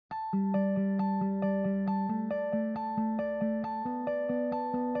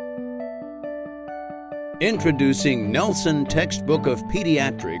Introducing Nelson Textbook of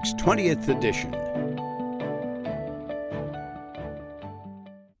Pediatrics 20th edition.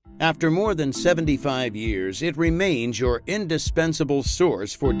 After more than 75 years, it remains your indispensable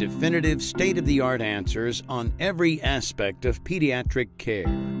source for definitive state-of-the-art answers on every aspect of pediatric care.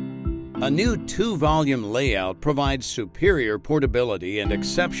 A new 2-volume layout provides superior portability and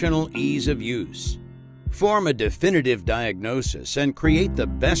exceptional ease of use. Form a definitive diagnosis and create the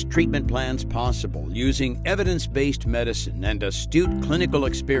best treatment plans possible using evidence-based medicine and astute clinical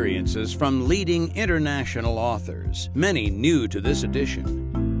experiences from leading international authors, many new to this edition.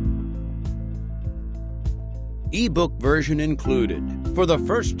 E-book version included. For the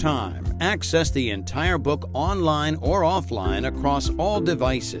first time, access the entire book online or offline across all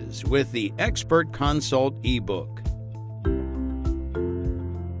devices with the Expert Consult e-book.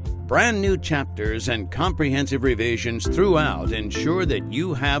 Brand new chapters and comprehensive revisions throughout ensure that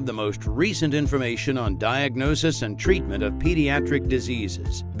you have the most recent information on diagnosis and treatment of pediatric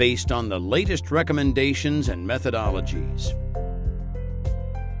diseases based on the latest recommendations and methodologies.